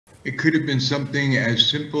It could have been something as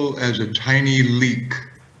simple as a tiny leak,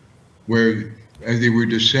 where as they were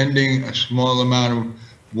descending, a small amount of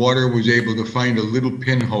water was able to find a little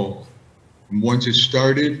pinhole. And once it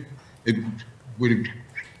started, it would have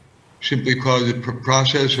simply caused the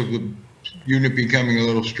process of the unit becoming a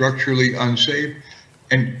little structurally unsafe,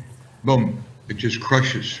 and boom, it just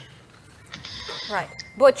crushes. Right.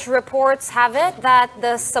 Butch, reports have it that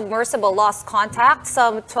the submersible lost contact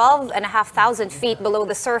some 12,500 feet below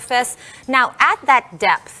the surface. Now, at that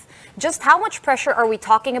depth, just how much pressure are we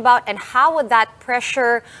talking about, and how would that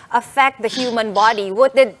pressure affect the human body?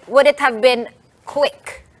 Would it have been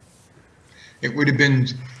quick? It would have been,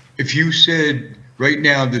 if you said right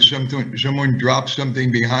now that someone dropped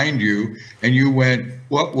something behind you and you went,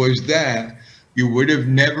 "What was that?" You would have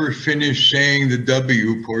never finished saying the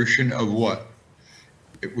W portion of what?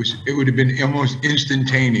 It would have been almost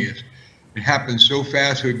instantaneous. It happened so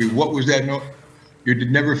fast. It would be, "What was that noise?"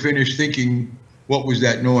 You'd never finish thinking, "What was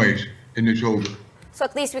that noise?" And it's over. So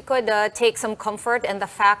at least we could take some comfort in the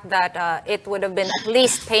fact that it would have been at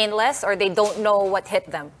least painless, or they don't know what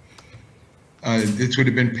hit them. This would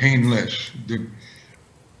have been painless.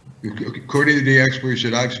 According to the experts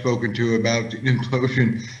that I've spoken to about the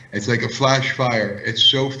implosion, it's like a flash fire. It's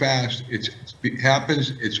so fast, it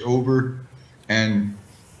happens, it's over, and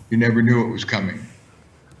you never knew it was coming.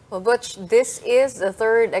 Well, Butch, this is the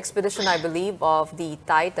third expedition, I believe, of the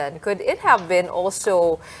Titan. Could it have been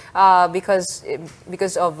also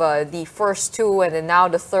because of the first two and then now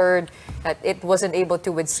the third, that it wasn't able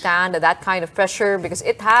to withstand that kind of pressure, because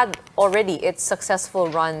it had already its successful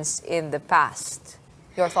runs in the past?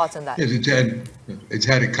 Your thoughts on that? Yes, it's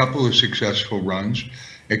had a couple of successful runs.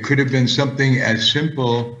 It could have been something as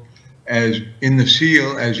simple as in the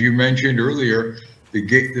seal, as you mentioned earlier,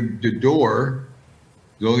 the door.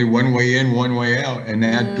 There's only one way in, one way out, and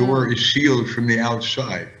that door is sealed from the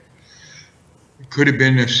outside. It could have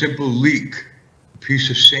been a simple leak, a piece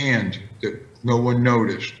of sand that no one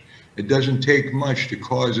noticed. It doesn't take much to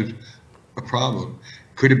cause a problem.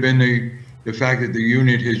 It could have been the fact that the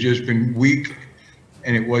unit has just been weak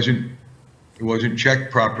and it wasn't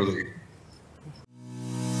checked properly.